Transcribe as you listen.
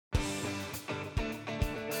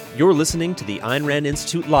You're listening to the Ayn Rand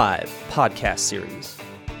Institute Live podcast series,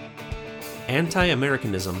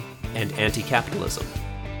 Anti-Americanism and Anti-Capitalism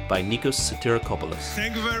by Nikos Sotirakopoulos.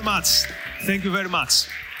 Thank you very much. Thank you very much.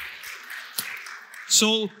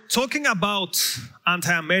 So, talking about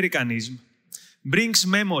anti-Americanism brings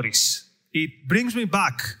memories. It brings me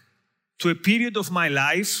back to a period of my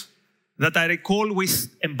life that I recall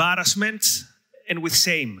with embarrassment and with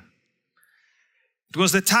shame. It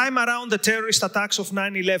was the time around the terrorist attacks of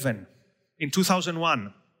 9/11 in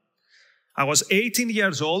 2001. I was 18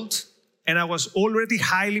 years old and I was already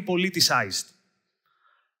highly politicized.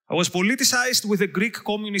 I was politicized with the Greek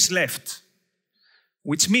communist left,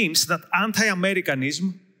 which means that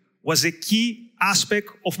anti-Americanism was a key aspect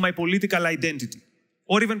of my political identity,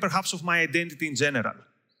 or even perhaps of my identity in general.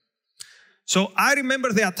 So I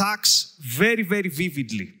remember the attacks very, very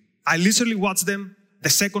vividly. I literally watched them, the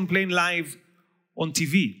second plane live on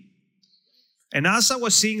TV. And as I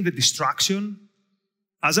was seeing the destruction,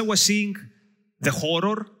 as I was seeing the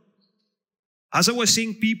horror, as I was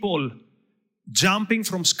seeing people jumping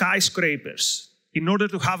from skyscrapers in order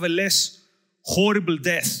to have a less horrible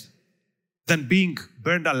death than being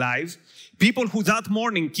burned alive, people who that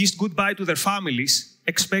morning kissed goodbye to their families,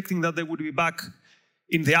 expecting that they would be back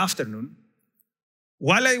in the afternoon,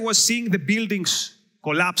 while I was seeing the buildings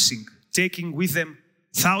collapsing, taking with them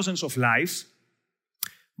thousands of lives,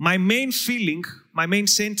 my main feeling, my main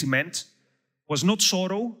sentiment was not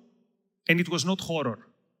sorrow and it was not horror.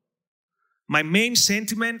 My main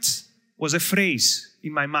sentiment was a phrase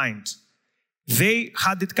in my mind. They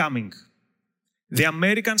had it coming. The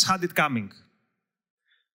Americans had it coming.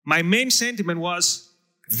 My main sentiment was,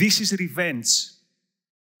 this is revenge.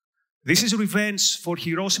 This is revenge for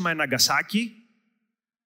Hiroshima and Nagasaki.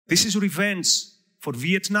 This is revenge for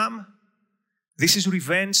Vietnam. This is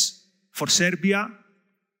revenge for Serbia.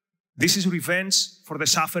 This is revenge for the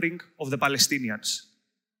suffering of the Palestinians.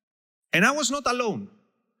 And I was not alone.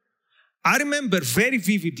 I remember very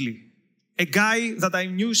vividly a guy that I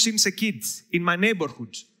knew since a kid in my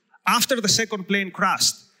neighborhood, after the second plane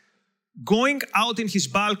crashed, going out in his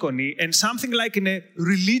balcony and something like in a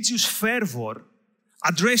religious fervor,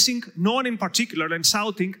 addressing no one in particular and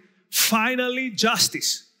shouting, "Finally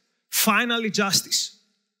justice, finally justice."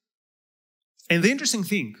 And the interesting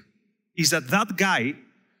thing is that that guy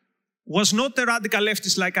was not a radical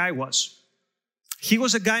leftist like I was. He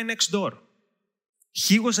was a guy next door.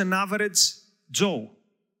 He was an average Joe.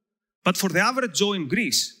 But for the average Joe in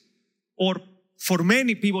Greece, or for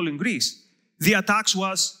many people in Greece, the attacks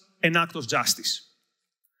was an act of justice.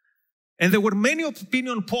 And there were many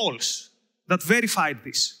opinion polls that verified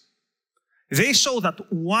this. They show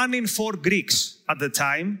that 1 in 4 Greeks at the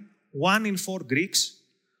time, 1 in 4 Greeks,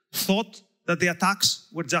 thought that the attacks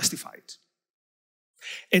were justified.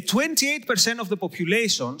 28% of the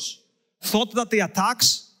populations thought that the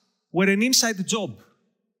attacks were an inside job,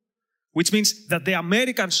 which means that the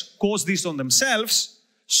Americans caused this on themselves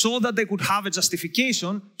so that they could have a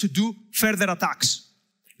justification to do further attacks.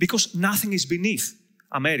 Because nothing is beneath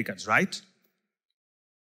Americans, right?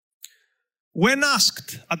 When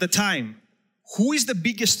asked at the time, who is the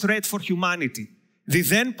biggest threat for humanity, the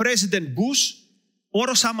then President Bush or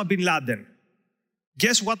Osama bin Laden?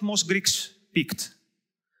 Guess what most Greeks picked?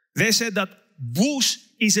 They said that Bush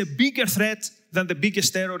is a bigger threat than the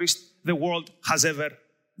biggest terrorist the world has ever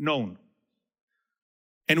known.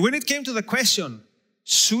 And when it came to the question,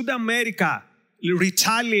 should America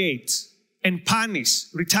retaliate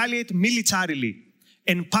militarily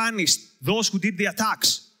and punish those who did the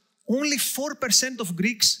attacks, only 4% of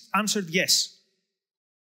Greeks answered yes.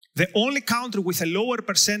 The only country with a lower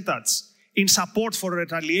percentage in support for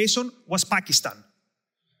retaliation was Pakistan.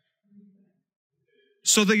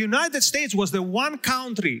 So the United States was the one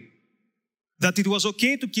country that it was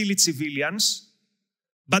okay to kill its civilians,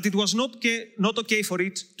 but it was not okay for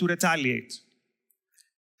it to retaliate.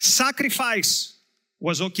 Sacrifice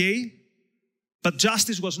was okay, but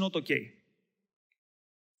justice was not okay.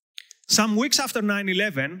 Some weeks after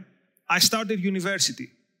 9/11, I started university.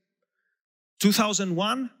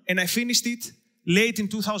 2001, and I finished it late in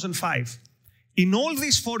 2005. In all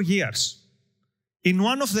these 4 years, in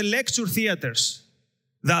one of the lecture theaters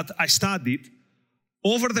that I studied,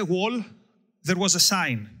 over the wall, there was a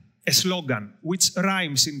sign, a slogan, which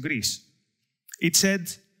rhymes in Greece. It said,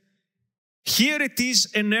 "Here it is,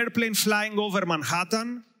 an airplane flying over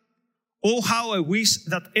Manhattan. Oh, how I wish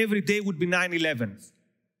that every day would be 9/11.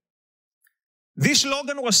 This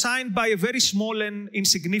slogan was signed by a very small and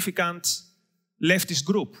insignificant leftist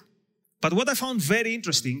group. But what I found very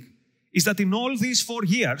interesting is that in all these 4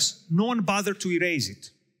 years, no one bothered to erase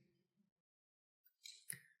it.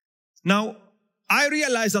 Now, I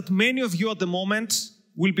realize that many of you at the moment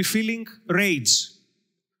will be feeling rage.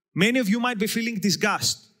 Many of you might be feeling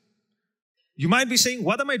disgust. You might be saying,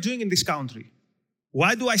 what am I doing in this country?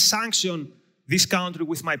 Why do I sanction this country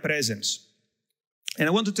with my presence? And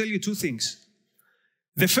I want to tell you two things.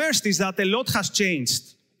 The first is that a lot has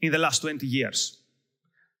changed in the last 20 years.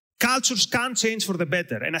 Cultures can change for the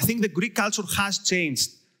better, and I think the Greek culture has changed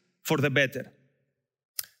for the better.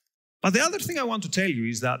 But the other thing I want to tell you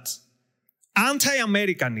is that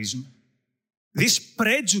anti-Americanism, this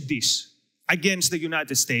prejudice against the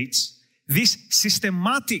United States, this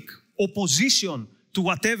systematic opposition to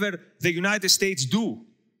whatever the United States do,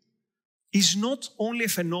 is not only a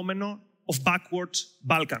phenomenon of backward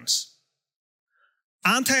Balkans.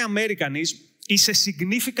 Anti-Americanism is a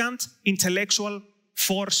significant intellectual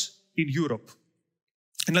force in Europe.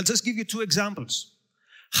 And I'll just give you two examples.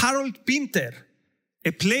 Harold Pinter,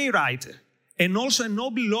 a playwright and also a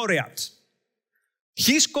Nobel laureate,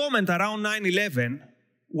 his comment around 9/11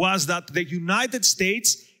 was that the United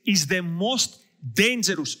States is the most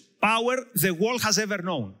dangerous power the world has ever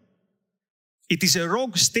known. It is a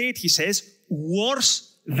rogue state, he says,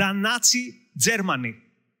 worse than Nazi Germany.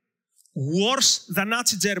 Worse than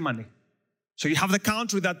Nazi Germany. So you have the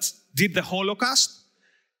country that did the Holocaust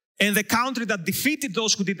and the country that defeated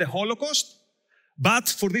those who did the Holocaust. But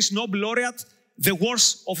for this Nobel laureate, the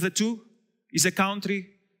worst of the two is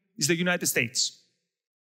the United States.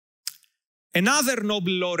 Another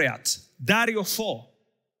Nobel laureate, Dario Fo,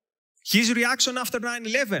 his reaction after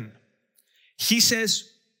 9/11, he says,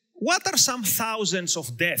 what are some thousands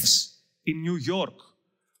of deaths in New York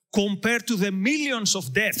compared to the millions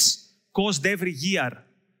of deaths caused every year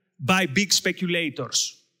by big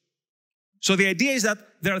speculators? So the idea is that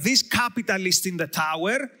there are these capitalists in the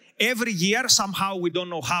tower, every year, somehow, we don't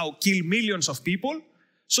know how, kill millions of people.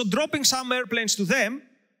 So dropping some airplanes to them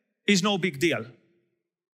is no big deal.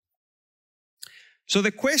 So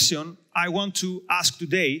the question I want to ask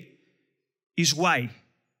today is why?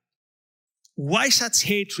 Why such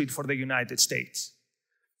hatred for the United States?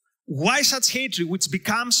 Why such hatred which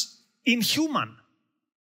becomes inhuman?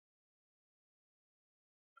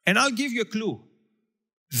 And I'll give you a clue.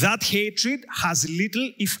 That hatred has little,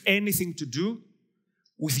 if anything, to do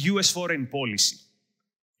with US foreign policy.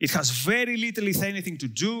 It has very little, if anything, to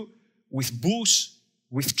do with Bush,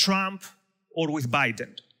 with Trump, or with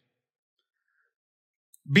Biden.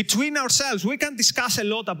 Between ourselves, we can discuss a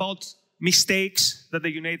lot about mistakes that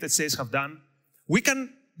the United States have done. We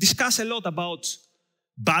can discuss a lot about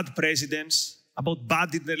bad presidents, about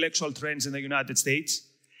bad intellectual trends in the United States,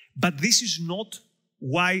 but this is not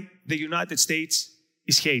why the United States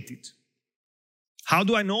is hated. How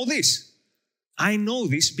do I know this? I know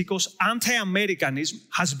this because anti-Americanism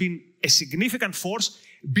has been a significant force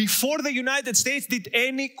before the United States did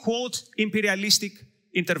any, quote, imperialistic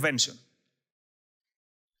intervention.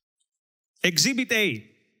 Exhibit A.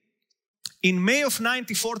 In May of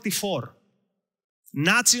 1944,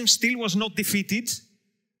 Nazism still was not defeated,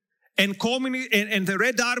 and the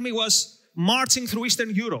Red Army was marching through Eastern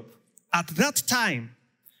Europe. At that time,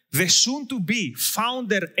 the soon-to-be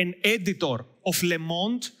founder and editor of Le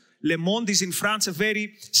Monde is in France a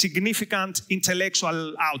very significant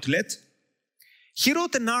intellectual outlet. He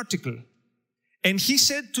wrote an article, and he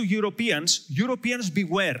said to Europeans,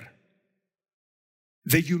 beware.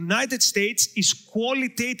 The United States is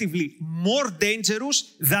qualitatively more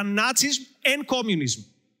dangerous than Nazism and communism.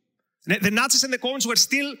 The Nazis and the communists were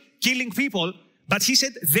still killing people, but he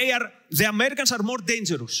said the Americans are more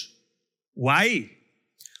dangerous. Why?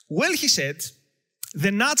 Well, he said,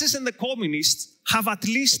 the Nazis and the communists have at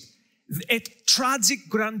least a tragic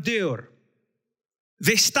grandeur.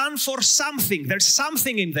 They stand for something. There's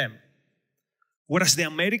something in them. Whereas the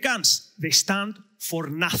Americans, they stand for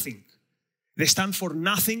nothing. They stand for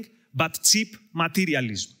nothing but cheap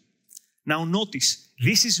materialism. Now notice,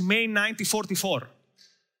 this is May 1944.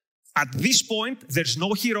 At this point, there's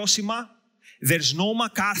no Hiroshima, there's no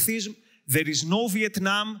McCarthyism, there is no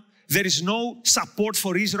Vietnam, there is no support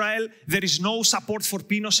for Israel, there is no support for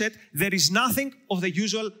Pinochet, there is nothing of the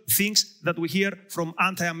usual things that we hear from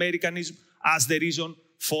anti-Americanism as the reason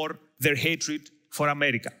for their hatred for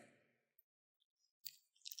America.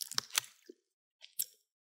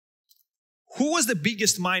 Who was the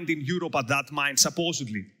biggest mind in Europe at that time,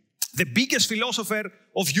 supposedly? The biggest philosopher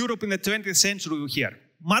of Europe in the 20th century we hear,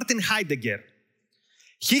 Martin Heidegger.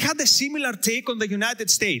 He had a similar take on the United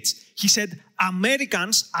States. He said,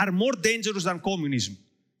 Americans are more dangerous than communism.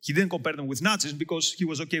 He didn't compare them with Nazism because he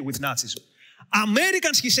was okay with Nazism.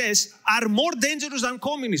 Americans, he says, are more dangerous than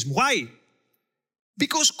communism. Why?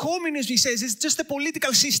 Because communism, he says, is just a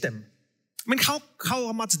political system. I mean,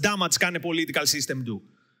 how much damage can a political system do?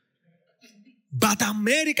 But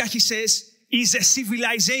America, he says, is a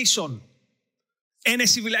civilization. And a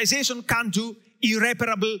civilization can do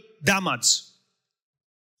irreparable damage.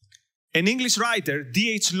 An English writer,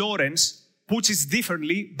 D.H. Lawrence, puts it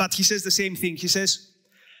differently, but he says the same thing. He says,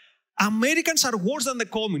 Americans are worse than the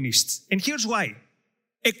communists. And here's why.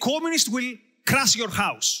 A communist will crash your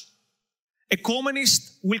house. A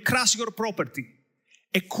communist will crash your property.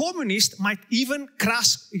 A communist might even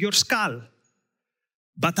crash your skull.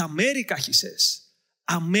 But America, he says,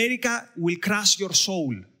 America will crush your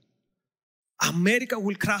soul. America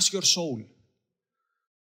will crush your soul.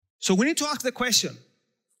 So we need to ask the question,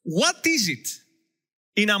 what is it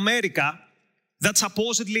in America that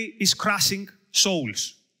supposedly is crushing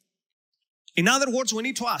souls? In other words, we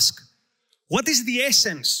need to ask, what is the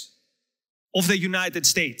essence of the United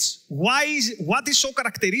States? What is so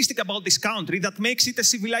characteristic about this country that makes it a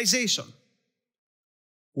civilization?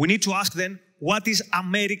 We need to ask then, what is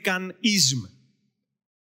Americanism?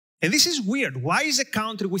 And this is weird. Why is a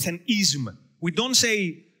country with an ism? We don't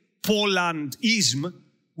say Polandism,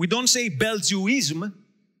 we don't say Belgiumism,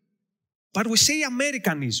 but we say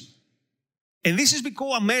Americanism. And this is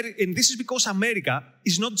because America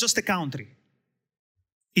is not just a country.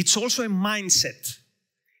 It's also a mindset.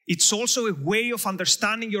 It's also a way of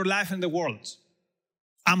understanding your life and the world.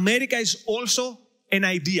 America is also an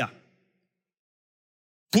idea.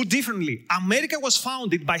 Put differently, America was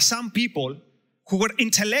founded by some people who were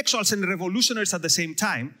intellectuals and revolutionaries at the same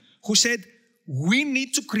time, who said, we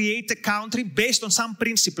need to create a country based on some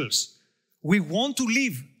principles. We want to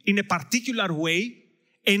live in a particular way,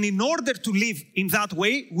 and in order to live in that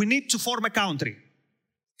way, we need to form a country.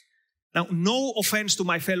 Now, no offense to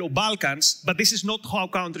my fellow Balkans, but this is not how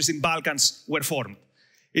countries in Balkans were formed.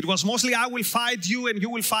 It was mostly, I will fight you and you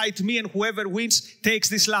will fight me and whoever wins takes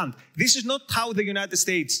this land. This is not how the United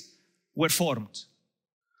States were formed.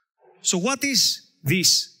 So what is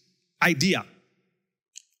this idea?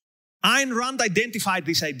 Ayn Rand identified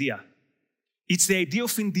this idea. It's the idea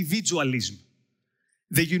of individualism.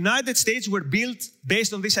 The United States were built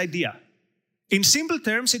based on this idea. In simple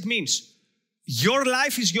terms, it means your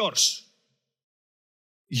life is yours.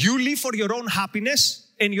 You live for your own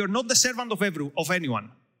happiness and you're not the servant of anyone.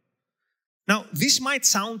 Now, this might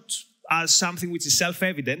sound as something which is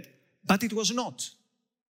self-evident, but it was not.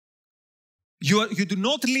 You do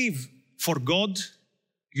not live for God.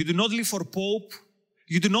 You do not live for Pope.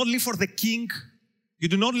 You do not live for the king. You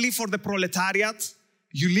do not live for the proletariat.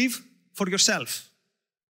 You live for yourself.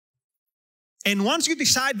 And once you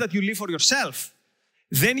decide that you live for yourself,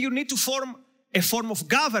 then you need to form a form of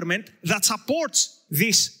government that supports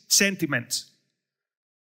this sentiment.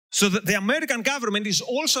 So the American government is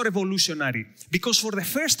also revolutionary because for the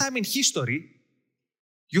first time in history,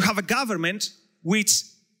 you have a government which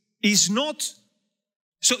is not...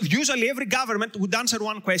 So usually every government would answer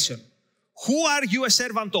one question. Who are you a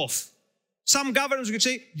servant of? Some governments would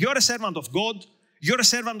say, you're a servant of God, you're a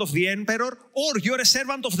servant of the emperor, or you're a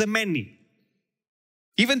servant of the many.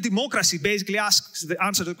 Even democracy basically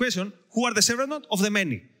answers the question, who are the servants of the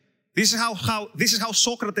many? This is how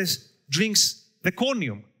Socrates drinks the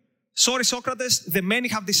conium. Sorry, Socrates, the many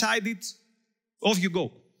have decided, off you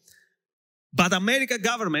go. But American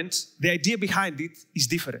government, the idea behind it is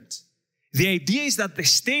different. The idea is that the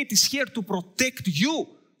state is here to protect you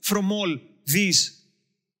from all these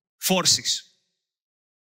forces.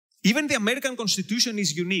 Even the American Constitution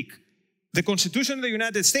is unique. The Constitution of the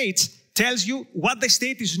United States tells you what the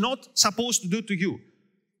state is not supposed to do to you.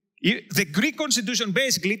 The Greek Constitution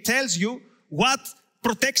basically tells you what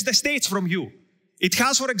protects the states from you. It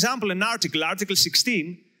has, for example, an article, Article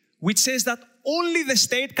 16, which says that only the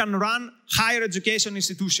state can run higher education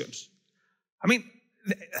institutions. I mean,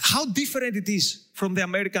 how different it is from the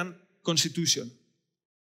American Constitution.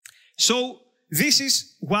 So this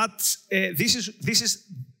is why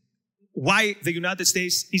the United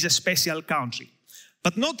States is a special country.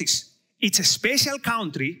 But notice, it's a special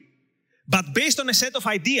country, but based on a set of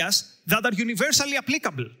ideas that are universally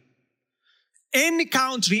applicable. Any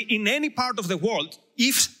country in any part of the world,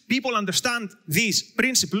 if people understand these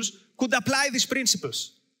principles, could apply these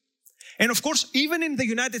principles. And of course, even in the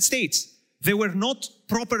United States, they were not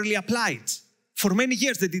properly applied. For many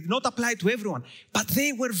years, they did not apply to everyone, but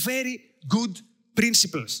they were very good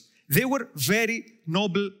principles. They were very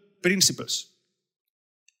noble principles.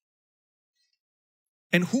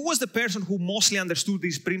 And who was the person who mostly understood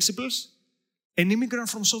these principles? An immigrant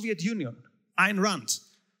from Soviet Union, Ayn Rand.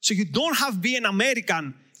 So you don't have to be an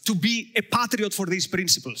American to be a patriot for these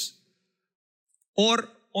principles. Or,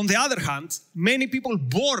 on the other hand, many people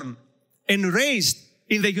born and raised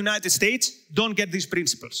in the United States don't get these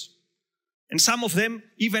principles. And some of them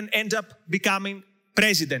even end up becoming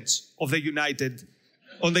presidents of the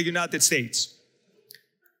United States.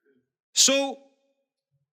 So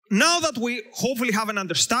now that we hopefully have an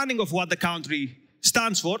understanding of what the country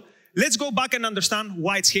stands for, let's go back and understand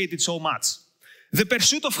why it's hated so much. The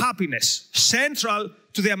pursuit of happiness, central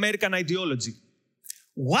to the American ideology.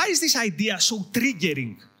 Why is this idea so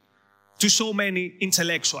triggering to so many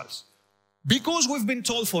intellectuals? Because we've been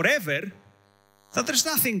told forever that there's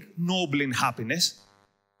nothing noble in happiness,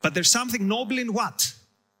 but there's something noble in what?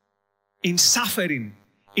 In suffering,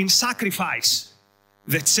 in sacrifice.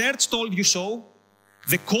 The church told you so,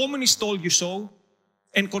 the communists told you so,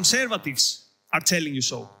 and conservatives are telling you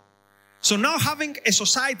so. So now having a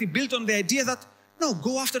society built on the idea that, no,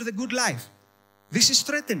 go after the good life. This is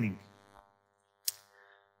threatening.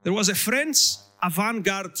 There was a French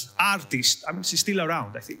avant-garde artist, she's still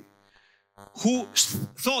around, I think, who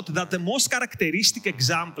thought that the most characteristic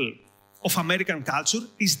example of American culture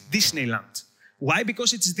is Disneyland. Why?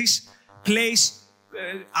 Because it's this place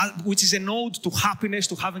which is an ode to happiness,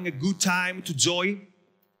 to having a good time, to joy.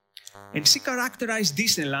 And she characterized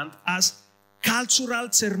Disneyland as cultural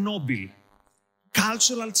Chernobyl.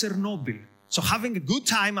 Cultural Chernobyl. So having a good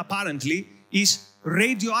time, apparently, is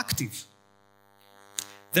radioactive.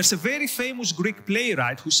 There's a very famous Greek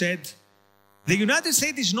playwright who said, the United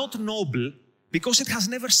States is not noble because it has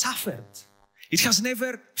never suffered. It has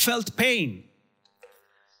never felt pain.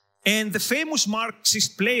 And the famous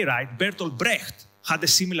Marxist playwright Bertolt Brecht had a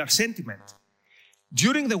similar sentiment.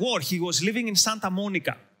 During the war, he was living in Santa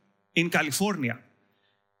Monica, in California.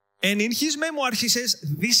 And in his memoir, he says,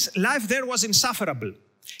 this life there was insufferable.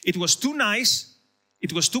 It was too nice,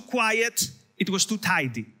 it was too quiet, it was too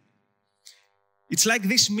tidy. It's like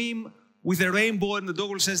this meme with a rainbow and the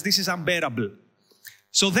dog says, this is unbearable.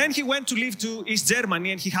 So then he went to live to East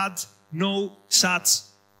Germany and he had no such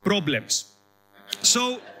problems.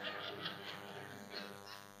 So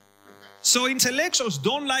intellectuals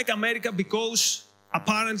don't like America because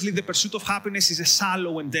apparently the pursuit of happiness is a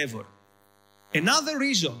shallow endeavor. Another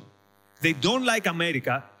reason they don't like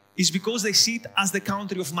America is because they see it as the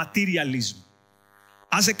country of materialism,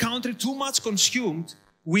 as a country too much consumed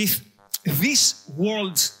with this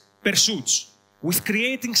world's pursuits, with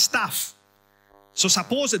creating stuff. So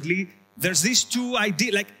supposedly, there's these two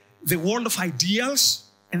ideas, like the world of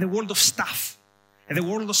ideals and the world of stuff. And the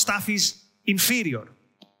world of stuff is inferior.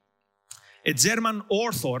 A German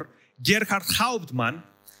author, Gerhard Hauptmann,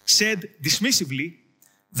 said dismissively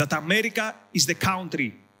that America is the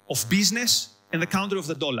country of business and the country of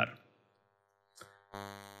the dollar.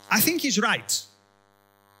 I think he's right,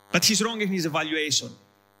 but he's wrong in his evaluation.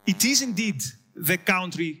 It is indeed the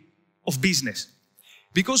country of business.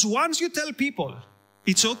 Because once you tell people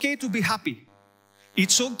it's okay to be happy,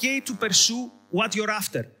 it's okay to pursue what you're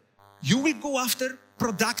after, you will go after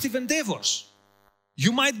productive endeavors.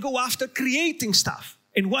 You might go after creating stuff.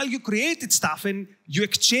 And while you created stuff and you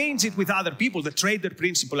exchange it with other people, the trader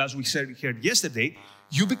principle, as we heard yesterday,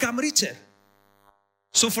 you become richer.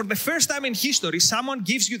 So for the first time in history, someone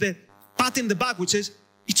gives you the pat in the back which says,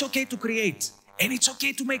 it's okay to create and it's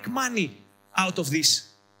okay to make money out of this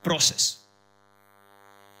process.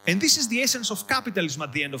 And this is the essence of capitalism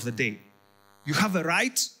at the end of the day. You have a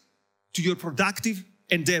right to your productive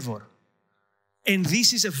endeavor. And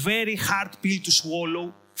this is a very hard pill to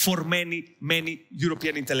swallow for many, many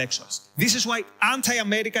European intellectuals. This is why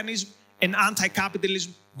anti-Americanism and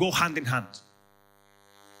anti-capitalism go hand in hand.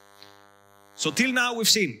 So till now we've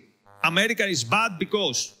seen America is bad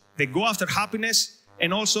because they go after happiness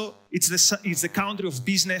and also it's the country of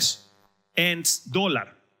business and dollar.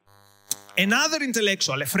 Another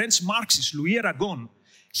intellectual, a French Marxist, Louis Aragon,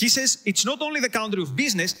 he says it's not only the country of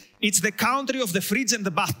business, it's the country of the fridge and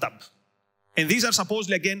the bathtub. And these are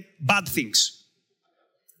supposedly, again, bad things.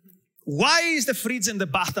 Why is the fridge and the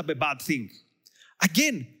bathtub a bad thing?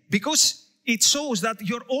 Again, because it shows that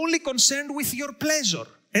you're only concerned with your pleasure.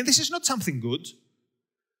 And this is not something good.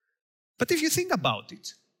 But if you think about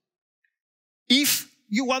it, if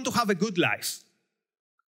you want to have a good life,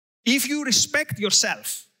 if you respect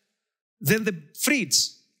yourself, then the fridge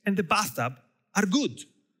and the bathtub are good.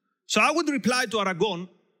 So I would reply to Aragon,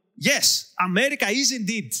 yes, America is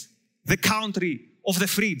indeed the country of the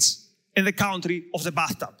fridge and the country of the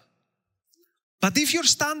bathtub. But if your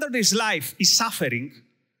standard in life is suffering,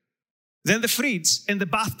 then the fridge and the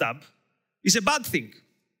bathtub is a bad thing.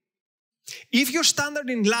 If your standard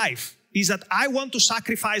in life is that I want to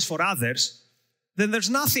sacrifice for others, then there's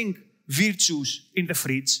nothing virtuous in the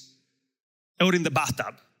fridge or in the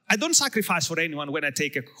bathtub. I don't sacrifice for anyone when I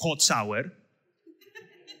take a hot shower.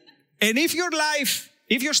 And if your life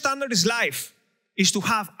If your standard is life is to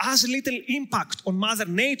have as little impact on Mother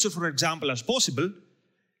Nature, for example, as possible,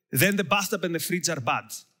 then the bathtub and the fridge are bad.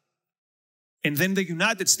 And then the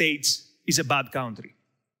United States is a bad country.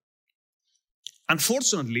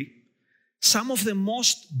 Unfortunately, some of the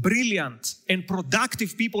most brilliant and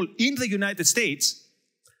productive people in the United States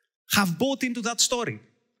have bought into that story.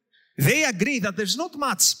 They agree that there's not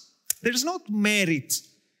merit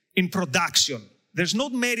in production. There's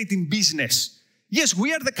not merit in business. Yes,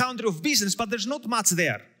 we are the country of business, but there's not much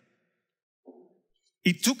there.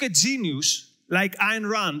 It took a genius like Ayn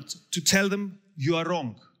Rand to tell them, you are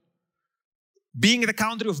wrong. Being the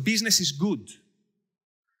country of business is good.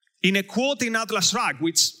 In a quote in Atlas Shrugged,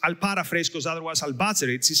 which I'll paraphrase because otherwise I'll butcher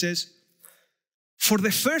it, he says, for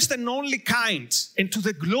the first and only kind, and to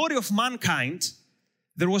the glory of mankind,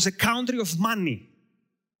 there was a country of money.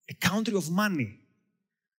 A country of money.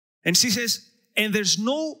 And she says, and there's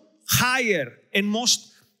no higher and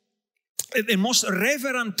most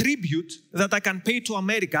reverent tribute that I can pay to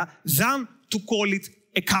America than to call it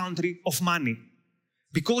a country of money.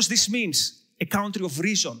 Because this means a country of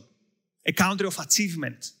reason, a country of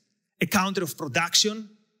achievement, a country of production,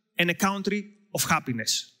 and a country of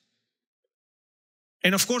happiness.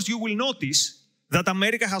 And of course, you will notice that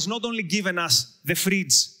America has not only given us the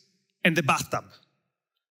fridge and the bathtub.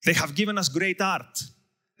 They have given us great art.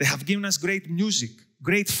 They have given us great music,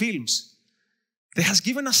 great films. They have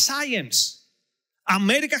given us science.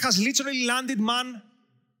 America has literally landed man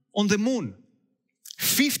on the moon.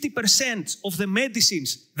 50% of the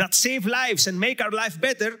medicines that save lives and make our life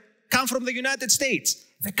better come from the United States,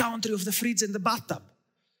 the country of the fridge and the bathtub.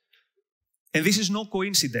 And this is no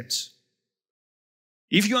coincidence.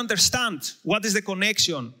 If you understand what is the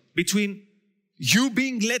connection between you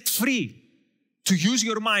being let free to use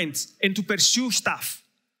your mind and to pursue stuff,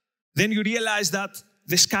 then you realize that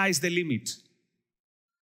the sky is the limit.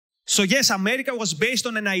 So yes, America was based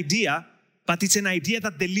on an idea, but it's an idea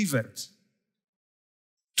that delivered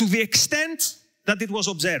to the extent that it was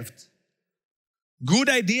observed. Good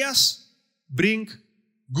ideas bring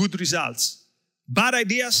good results. Bad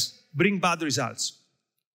ideas bring bad results.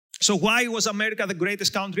 So why was America the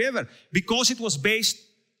greatest country ever? Because it was based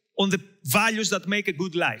on the values that make a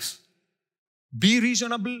good life. Be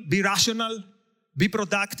reasonable, be rational, be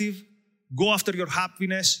productive, go after your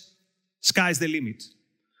happiness, sky's the limit.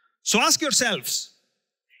 So ask yourselves,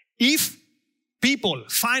 if people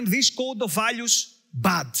find this code of values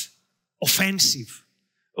bad, offensive,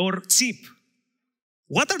 or cheap,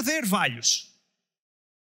 what are their values?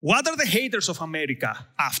 What are the haters of America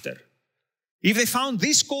after? If they found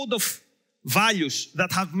this code of values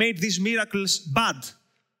that have made these miracles bad,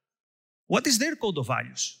 what is their code of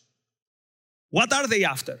values? What are they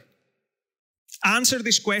after? Answer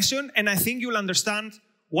this question, and I think you'll understand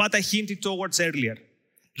what I hinted towards earlier,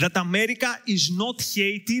 that America is not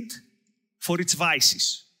hated for its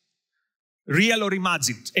vices, real or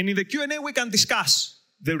imagined. And in the Q&A, we can discuss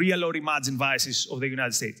the real or imagined vices of the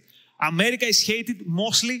United States. America is hated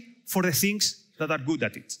mostly for the things that are good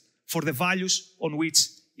at it, for the values on which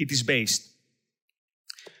it is based.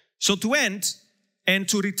 So to end, and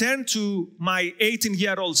to return to my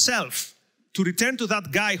 18-year-old self, to return to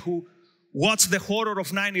that guy who watched the horror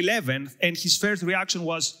of 9/11 and his first reaction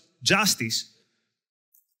was justice,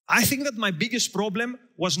 I think that my biggest problem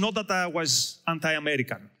was not that I was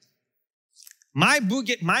anti-American. My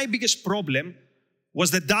biggest problem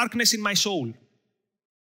was the darkness in my soul.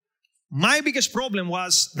 My biggest problem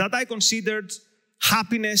was that I considered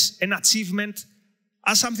happiness and achievement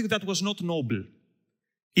as something that was not noble.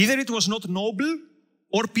 Either it was not noble,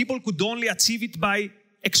 or people could only achieve it by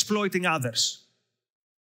exploiting others.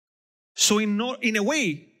 So in a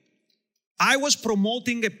way, I was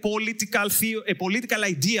promoting a political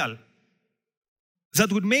ideal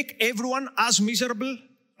that would make everyone as miserable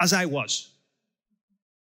as I was.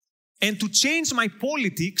 And to change my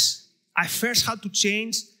politics, I first had to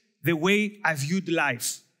change the way I viewed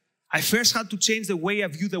life. I first had to change the way I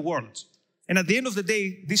view the world. And at the end of the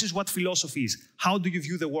day, this is what philosophy is. How do you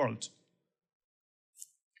view the world?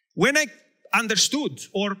 When I understood,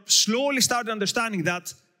 or slowly started understanding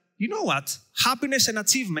that, you know what? Happiness and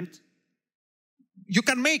achievement, you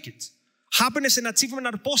can make it. Happiness and achievement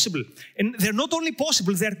are possible. And they're not only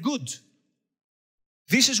possible, they're good.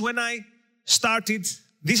 This is when I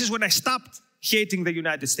stopped hating the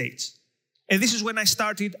United States. And this is when I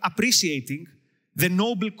started appreciating the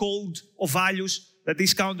noble code of values that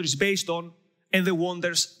this country is based on and the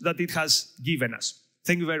wonders that it has given us.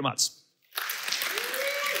 Thank you very much.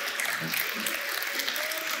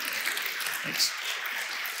 Thanks.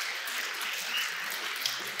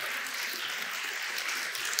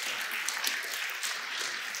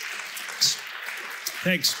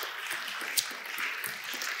 Thanks.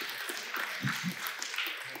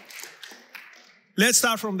 Let's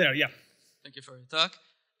start from there, yeah. Thank you for your talk.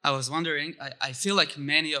 I was wondering, I feel like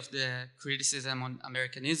many of the criticism on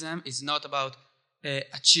Americanism is not about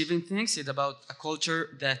achieving things, it's about a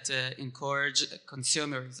culture that encourages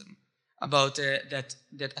consumerism, about that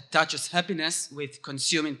attaches happiness with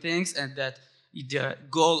consuming things, and that the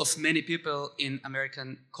goal of many people in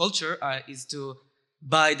American culture is to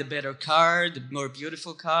buy the better car, the more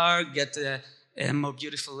beautiful car, get a more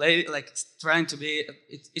beautiful lady, like trying to be,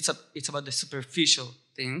 it's about the superficial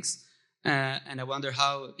things. And I wonder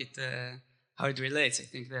how it relates. I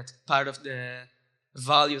think that part of the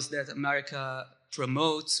values that America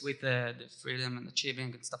promotes with the freedom and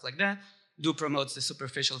achieving and stuff like that do promote the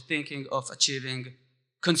superficial thinking of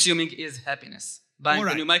consuming is happiness. Buying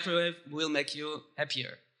a new microwave will make you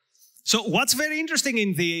happier. So what's very interesting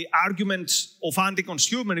in the argument of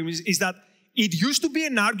anti-consumerism is that it used to be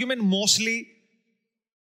an argument mostly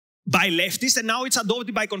by leftists, and now it's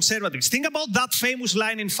adopted by conservatives. Think about that famous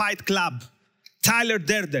line in Fight Club, Tyler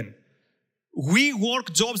Durden. We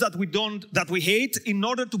work jobs that we hate in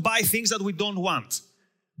order to buy things that we don't want.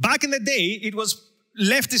 Back in the day, it was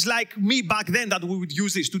leftists like me back then that we would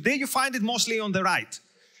use this. Today, you find it mostly on the right.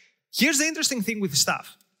 Here's the interesting thing with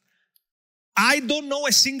stuff. I don't know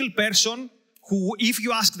a single person who, if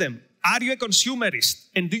you ask them, are you a consumerist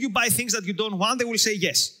and do you buy things that you don't want, they will say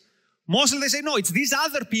yes. Mostly they say, no, it's these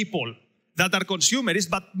other people that are consumerists,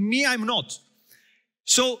 but me, I'm not.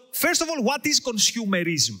 So, first of all, what is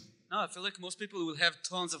consumerism? No, I feel like most people will have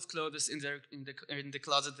tons of clothes in the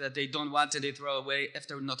closet that they don't want and they throw away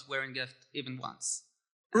after not wearing it even once.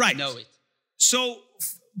 Right. I know it. So,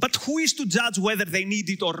 but who is to judge whether they need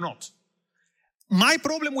it or not? My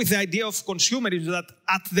problem with the idea of consumerism is that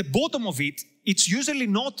at the bottom of it, it's usually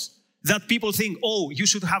not that people think, oh, you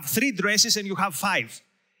should have 3 dresses and you have 5.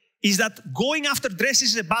 Is that going after dresses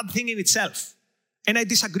is a bad thing in itself. And I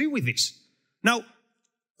disagree with this. Now,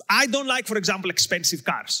 I don't like, for example, expensive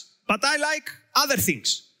cars, but I like other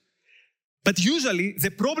things. But usually,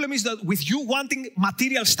 the problem is that with you wanting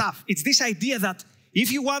material stuff, it's this idea that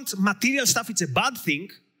if you want material stuff, it's a bad thing.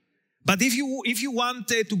 But if you want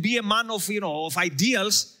to be a man of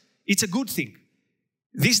ideals, it's a good thing.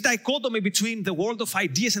 This dichotomy between the world of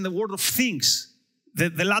ideas and the world of things,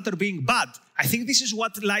 the latter being bad, I think this is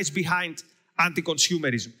what lies behind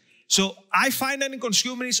anti-consumerism. So I find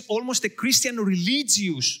anti-consumerism almost a Christian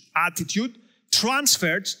religious attitude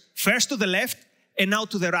transferred first to the left and now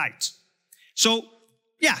to the right. So,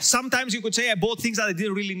 yeah, sometimes you could say I bought things that I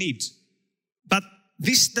didn't really need. But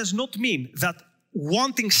this does not mean that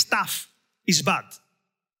wanting stuff is bad.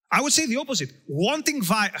 I would say the opposite. Wanting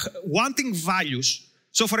values.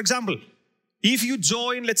 So, for example, if you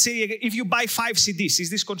join, let's say, if you buy 5 CDs, is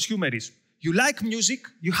this consumerism? You like music,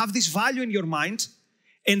 you have this value in your mind,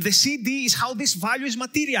 and the CD is how this value is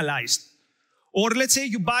materialized. Or let's say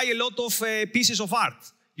you buy a lot of pieces of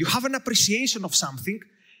art. You have an appreciation of something,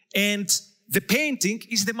 and the painting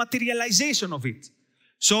is the materialization of it.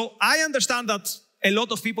 So I understand that a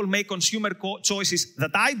lot of people make consumer choices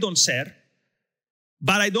that I don't share,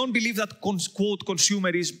 but I don't believe that, quote,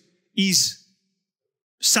 consumerism is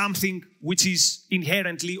something which is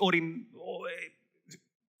inherently or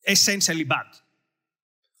essentially bad.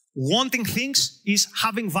 Wanting things is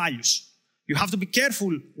having values. You have to be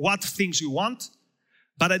careful what things you want,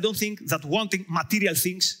 but I don't think that wanting material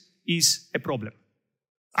things is a problem.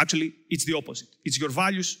 Actually, it's the opposite. It's your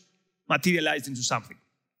values materialized into something.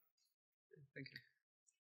 Thank you.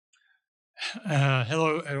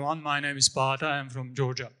 Hello, everyone. My name is Pata. I'm from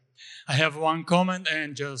Georgia. I have one comment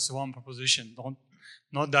and just one proposition,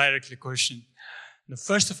 not directly question.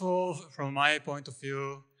 First of all, from my point of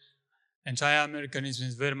view, anti-Americanism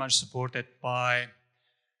is very much supported by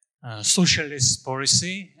socialist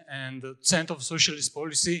policy, and the center of socialist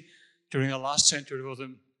policy during the last century was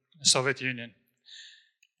the Soviet Union.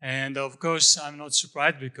 And of course, I'm not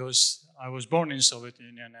surprised because I was born in Soviet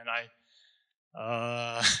Union and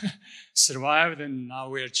I survived, and now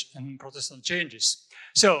we're in Protestant changes.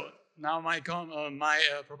 So now my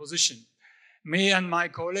proposition. Me and my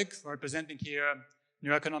colleague representing here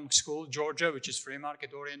New Economic School, Georgia, which is free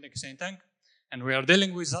market-oriented think tank, and we are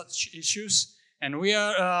dealing with such issues. And we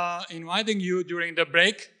are inviting you during the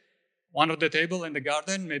break, one of the table in the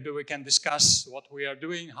garden. Maybe we can discuss what we are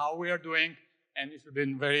doing, how we are doing, and it would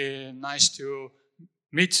be very nice to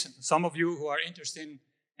meet some of you who are interested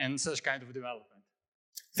in such kind of development.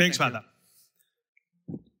 Thanks, Vada.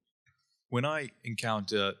 When I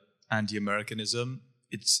encounter anti-Americanism,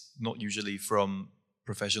 it's not usually from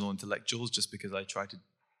professional intellectuals, just because I try to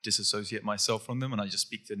disassociate myself from them and I just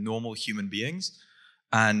speak to normal human beings.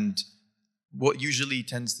 And what usually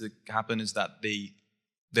tends to happen is that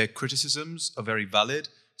their criticisms are very valid.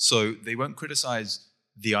 So they won't criticize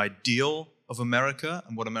the ideal of America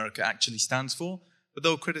and what America actually stands for, but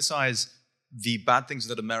they'll criticize the bad things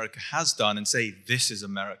that America has done and say, this is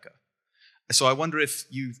America. So I wonder if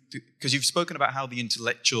because you've spoken about how the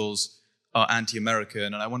intellectuals are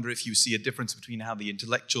anti-American, and I wonder if you see a difference between how the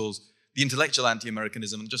intellectual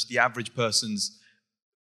anti-Americanism and just the average person's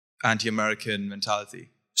anti-American mentality.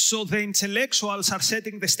 So the intellectuals are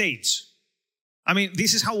setting the stage. I mean,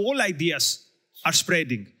 this is how all ideas are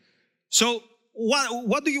spreading. So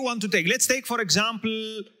what do you want to take? Let's take, for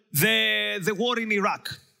example, the war in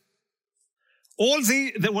Iraq.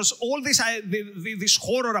 There was all this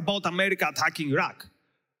horror about America attacking Iraq.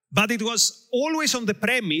 But it was always on the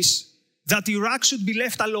premise that Iraq should be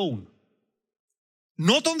left alone.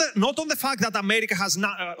 Not on the fact that America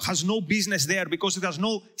has no business there because it has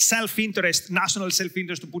no self-interest, national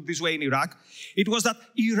self-interest, to put it this way, in Iraq. It was that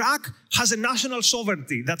Iraq has a national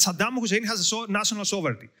sovereignty, that Saddam Hussein has a national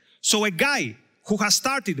sovereignty. So a guy who has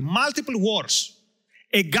started multiple wars,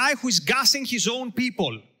 a guy who is gassing his own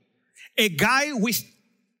people, a guy with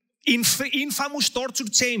infamous torture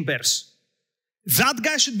chambers, that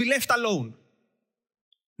guy should be left alone.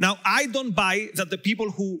 Now, I don't buy that the people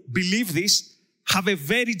who believe this have a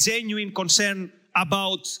very genuine concern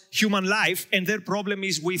about human life, and their problem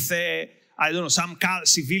is with, some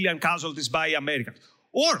civilian casualties by Americans.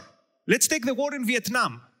 Or, let's take the war in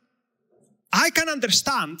Vietnam. I can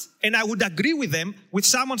understand, and I would agree with them, with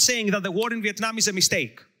someone saying that the war in Vietnam is a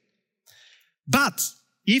mistake. But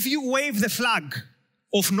if you wave the flag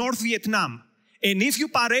of North Vietnam, and if you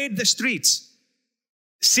parade the streets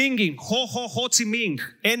singing Ho Ho Ho Chi Minh,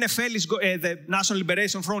 NFL the National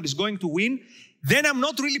Liberation Front is going to win, then I'm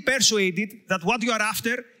not really persuaded that what you are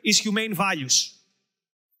after is humane values.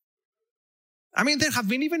 I mean, there have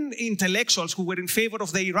been even intellectuals who were in favor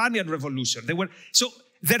of the Iranian Revolution. So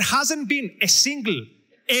there hasn't been a single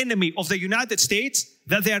enemy of the United States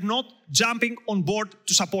that they are not jumping on board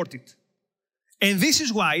to support it. And this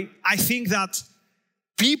is why I think that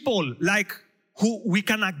people like who we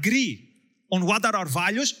can agree on what are our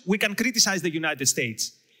values, we can criticize the United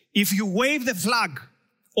States. If you wave the flag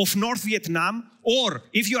of North Vietnam, or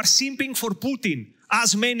if you are simping for Putin,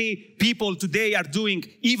 as many people today are doing,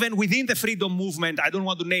 even within the freedom movement, I don't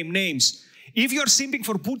want to name names. If you are simping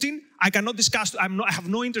for Putin, I have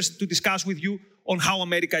no interest to discuss with you on how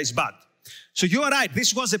America is bad. So you are right,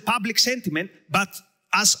 this was a public sentiment, but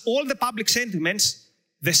as all the public sentiments,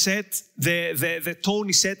 the tone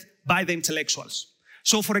is set by the intellectuals.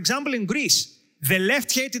 So, for example, in Greece, the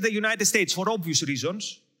left hated the United States for obvious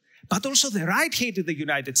reasons, but also the right hated the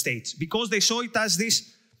United States because they saw it as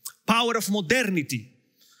this power of modernity,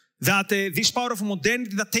 this power of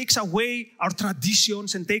modernity that takes away our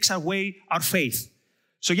traditions and takes away our faith.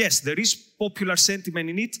 So yes, there is popular sentiment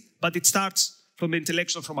in it, but it starts from the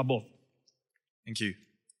intellectual from above. Thank you.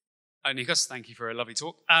 Nikos, thank you for a lovely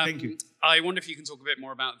talk. Thank you. I wonder if you can talk a bit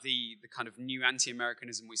more about the kind of new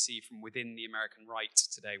anti-Americanism we see from within the American right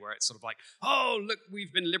today, where it's sort of like, oh, look,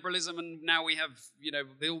 we've been liberalism and now we have,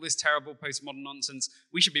 all this terrible postmodern nonsense.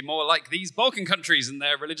 We should be more like these Balkan countries and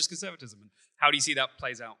their religious conservatism. And how do you see that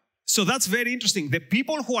plays out? So that's very interesting. The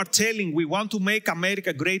people who are telling we want to make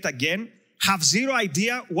America great again have zero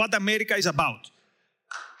idea what America is about.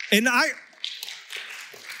 And I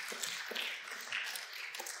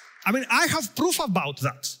have proof about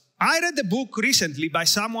that. I read a book recently by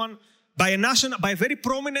a very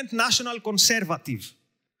prominent national conservative.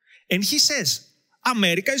 And he says,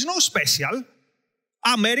 America is no special.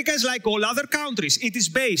 America is like all other countries. It is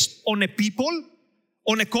based on a people,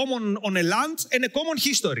 on a land, and a common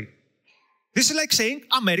history. This is like saying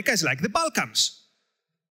America is like the Balkans.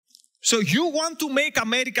 So you want to make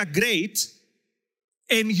America great,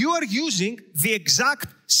 and you are using the exact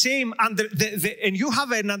same, and you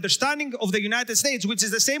have an understanding of the United States, which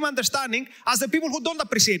is the same understanding as the people who don't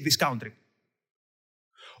appreciate this country.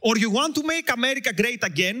 Or you want to make America great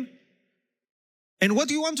again, and what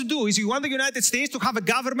you want to do is you want the United States to have a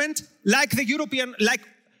government like the European,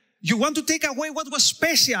 you want to take away what was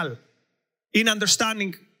special in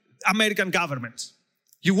understanding American government.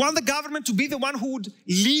 You want the government to be the one who would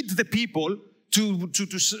lead the people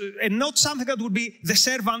and not something that would be the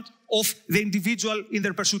servant of the individual in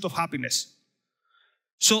their pursuit of happiness.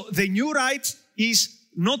 So the new right is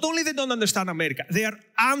not only they don't understand America, they are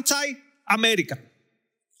anti-American.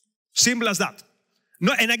 Simple as that.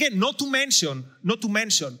 No, and again, not to mention,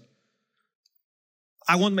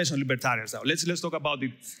 I won't mention libertarians now. Let's talk about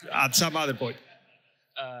it at some other point.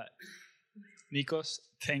 Nikos,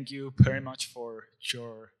 thank you very much for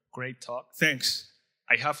your great talk. Thanks.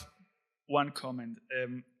 I have one comment.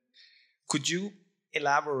 Could you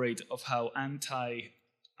elaborate of how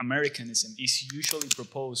anti-Americanism is usually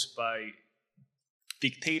proposed by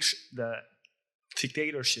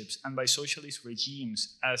dictatorships and by socialist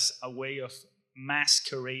regimes as a way of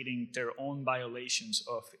masquerading their own violations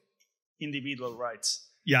of individual rights?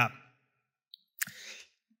 Yeah.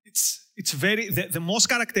 It's very, the most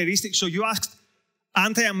characteristic, so you asked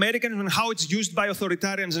anti-Americanism and how it's used by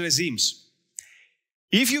authoritarian regimes.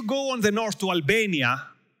 If you go on the north to Albania,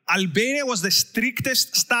 Albania was the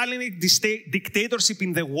strictest Stalinist dictatorship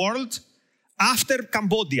in the world after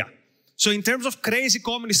Cambodia. So in terms of crazy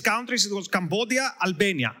communist countries, it was Cambodia,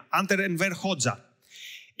 Albania, under Enver Hoxha.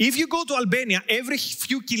 If you go to Albania, every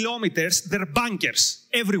few kilometers, there are bunkers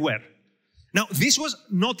everywhere. Now, this was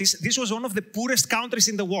one of the poorest countries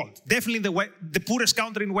in the world. Definitely the poorest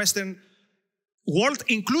country in Western world,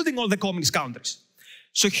 including all the communist countries.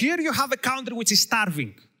 So here you have a country which is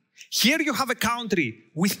starving. Here you have a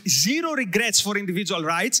country with zero regrets for individual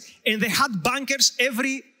rights, and they had bunkers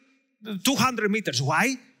every 200 meters.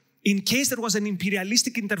 Why? In case there was an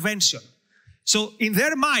imperialistic intervention. So in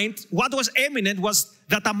their mind, what was eminent was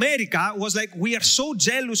that America was like, we are so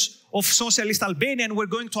jealous of socialist Albania and we're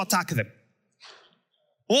going to attack them.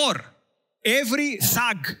 Or every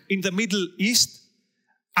thug in the Middle East,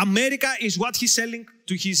 America is what he's selling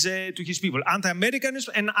to his people.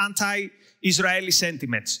 Anti-Americanism and anti-Israeli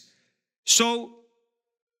sentiments. So,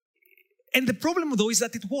 and the problem though is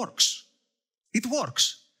that it works. It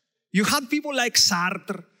works. You had people like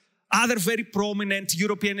Sartre, other very prominent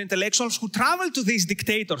European intellectuals who travel to these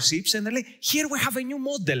dictatorships and they're like, here we have a new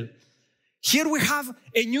model. Here we have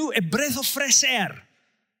a breath of fresh air.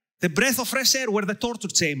 The breath of fresh air were the torture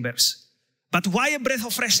chambers. But why a breath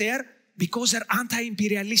of fresh air? Because they're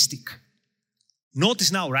anti-imperialistic.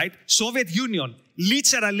 Notice now, right? Soviet Union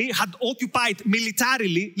literally had occupied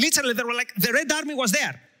militarily, literally they were like, the Red Army was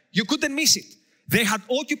there. You couldn't miss it. They had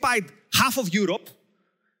occupied half of Europe.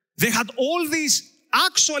 They had all these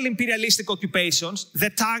actual imperialistic occupations, the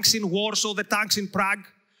tanks in Warsaw, the tanks in Prague.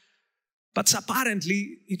 But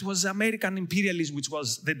apparently, it was American imperialism which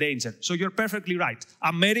was the danger. So you're perfectly right.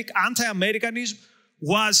 Anti-Americanism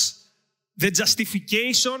was the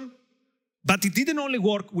justification, but it didn't only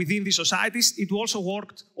work within the societies, it also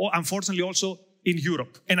worked, unfortunately, also in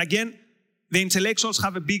Europe. And again, the intellectuals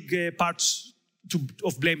have a big part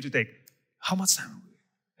of blame to take. How much time?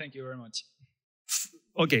 Thank you very much.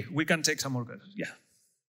 Okay, we can take some more questions. Yeah.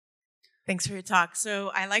 Thanks for your talk.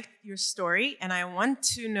 So I liked your story, and I want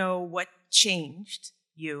to know what changed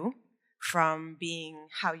you from being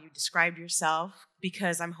how you described yourself,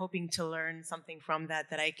 because I'm hoping to learn something from that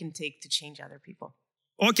I can take to change other people.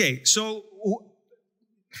 Okay, so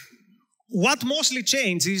what mostly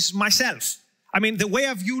changed is myself. I mean, the way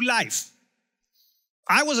I view life.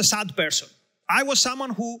 I was a sad person. I was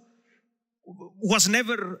someone who was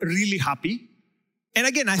never really happy. And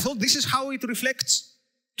again, I thought this is how it reflects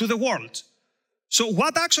to the world. So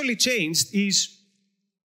what actually changed is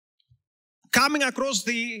coming across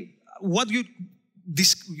what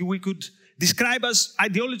we could describe as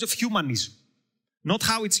ideology of humanism. Not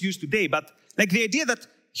how it's used today, but like the idea that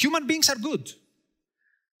human beings are good.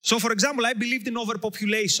 So for example, I believed in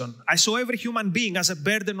overpopulation. I saw every human being as a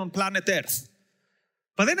burden on planet Earth.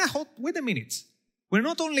 But then I thought, wait a minute. We're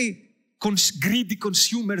not only greedy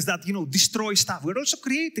consumers that, destroy stuff. We're also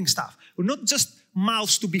creating stuff. We're not just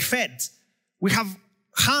mouths to be fed. We have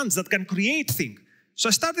hands that can create things. So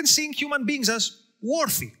I started seeing human beings as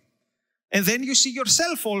worthy. And then you see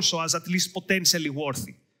yourself also as at least potentially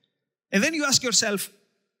worthy. And then you ask yourself,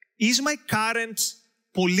 is my current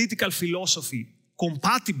political philosophy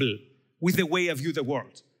compatible with the way I view the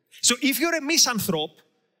world? So if you're a misanthrope,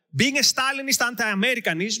 being a Stalinist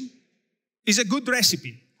anti-Americanism is a good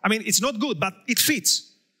recipe. I mean, it's not good, but it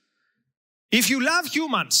fits. If you love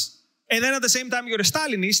humans, and then at the same time you're a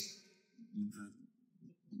Stalinist,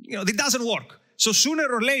 it doesn't work. So sooner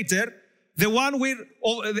or later, your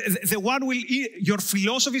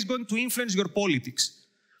philosophy is going to influence your politics.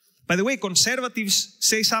 By the way, conservatives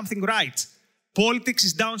say something right. Politics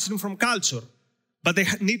is downstream from culture, but they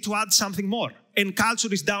need to add something more. And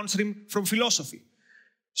culture is downstream from philosophy.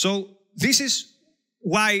 So this is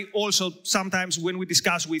why also sometimes when we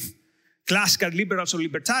discuss with classical liberals or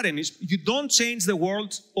libertarianism, you don't change the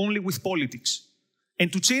world only with politics.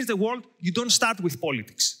 And to change the world, you don't start with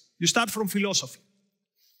politics. You start from philosophy.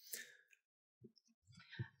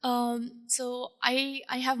 So I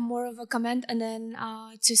have more of a comment and then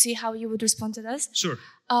to see how you would respond to this. Sure.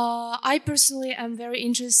 I personally am very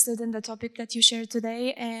interested in the topic that you shared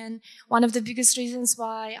today, and one of the biggest reasons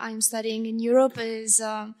why I'm studying in Europe is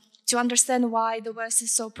to understand why the West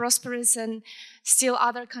is so prosperous and still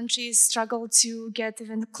other countries struggle to get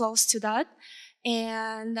even close to that.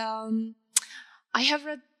 And I have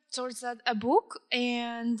read towards that a book,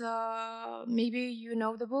 and maybe you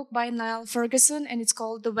know the book by Niall Ferguson, and it's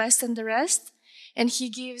called The West and the Rest. And he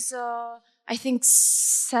gives, I think,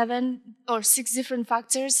 7 or 6 different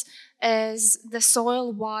factors as the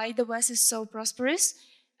soil why the West is so prosperous.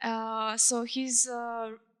 So his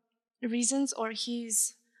reasons or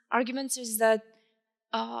his arguments is that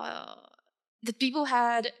the people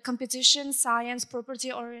had competition, science,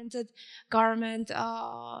 property-oriented government,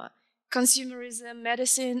 consumerism,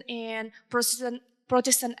 medicine, and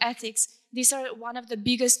Protestant ethics. These are one of the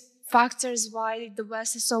biggest factors why the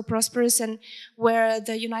West is so prosperous, and where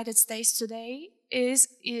the United States today is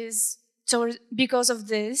because of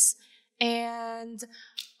this. And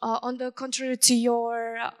on the contrary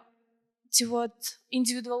to what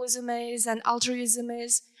individualism is and altruism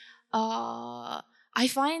is, I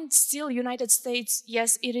find still United States,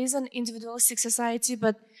 yes, it is an individualistic society,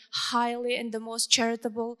 but highly and the most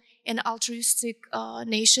charitable and altruistic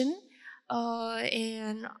nation.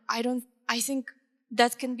 And I think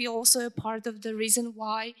that can be also a part of the reason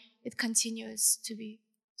why it continues to be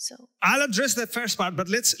so. I'll address the first part, but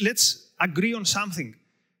let's agree on something.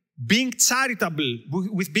 Being charitable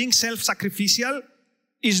with being self-sacrificial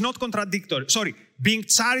is not contradictory. Sorry, being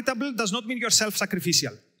charitable does not mean you're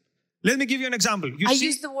self-sacrificial. Let me give you an example. I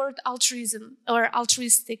use the word altruism or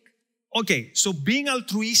altruistic. Okay, so being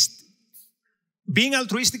altruistic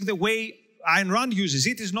the way Ayn Rand uses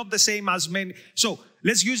it is not the same as many. So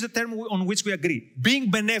let's use the term on which we agree. Being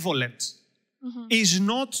benevolent is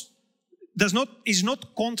not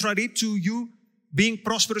contrary to you being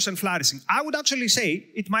prosperous and flourishing. I would actually say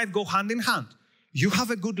it might go hand in hand. You have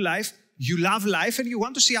a good life, you love life, and you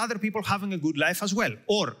want to see other people having a good life as well.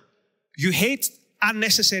 Or you hate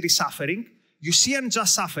unnecessary suffering, you see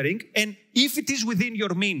unjust suffering, and if it is within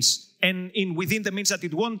your means and within the means that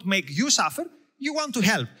it won't make you suffer, you want to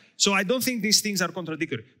help. So I don't think these things are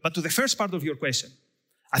contradictory. But to the first part of your question,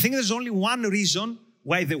 I think there's only one reason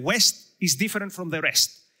why the West is different from the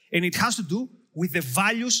rest. And it has to do with the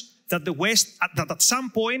values that the West, that at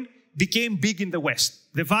some point became big in the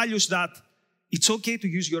West. The values that it's okay to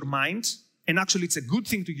use your mind, and actually it's a good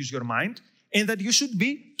thing to use your mind, and that you should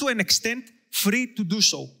be, to an extent, free to do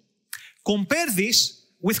so. Compare this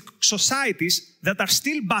with societies that are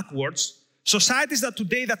still backwards, societies that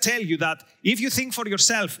today that tell you that if you think for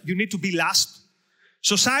yourself, you need to be last.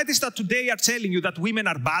 Societies that today are telling you that women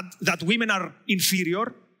are bad, that women are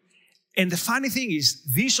inferior. And the funny thing is,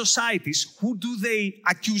 these societies, who do they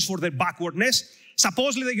accuse for their backwardness?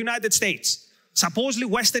 Supposedly the United States, supposedly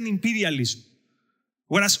Western imperialism.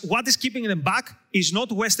 Whereas what is keeping them back is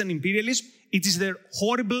not Western imperialism, it is their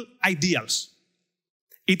horrible ideals.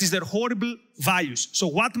 It is their horrible values. So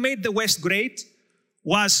what made the West great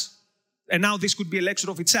was, and now this could be a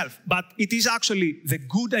lecture of itself, but it is actually the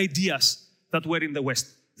good ideas that were in the West.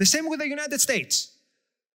 The same with the United States.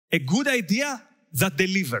 A good idea that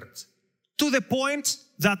delivered to the point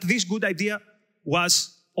that this good idea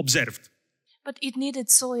was observed. But it needed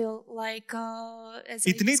soil, like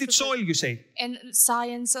it needed soil, you say? And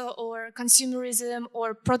science or consumerism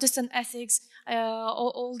or Protestant ethics,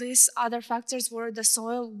 all these other factors were the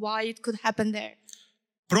soil why it could happen there.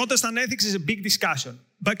 Protestant ethics is a big discussion.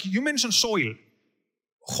 But you mentioned soil.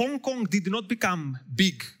 Hong Kong did not become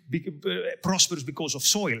big, prosperous because of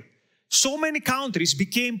soil. So many countries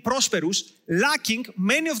became prosperous, lacking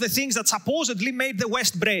many of the things that supposedly made the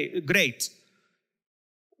West great.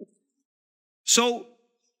 So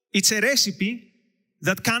it's a recipe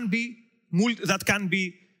that can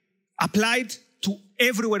be applied to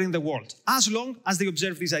everywhere in the world, as long as they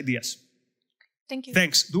observe these ideas. Thank you.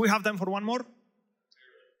 Thanks. Do we have time for one more?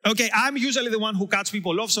 Okay, I'm usually the one who cuts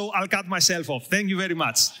people off, so I'll cut myself off. Thank you very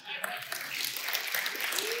much.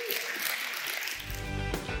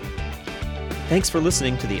 Thanks for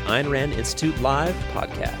listening to the Ayn Rand Institute Live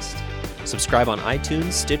podcast. Subscribe on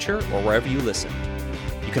iTunes, Stitcher, or wherever you listen.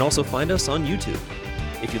 You can also find us on YouTube.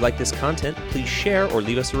 If you like this content, please share or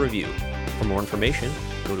leave us a review. For more information,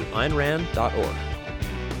 go to aynrand.org.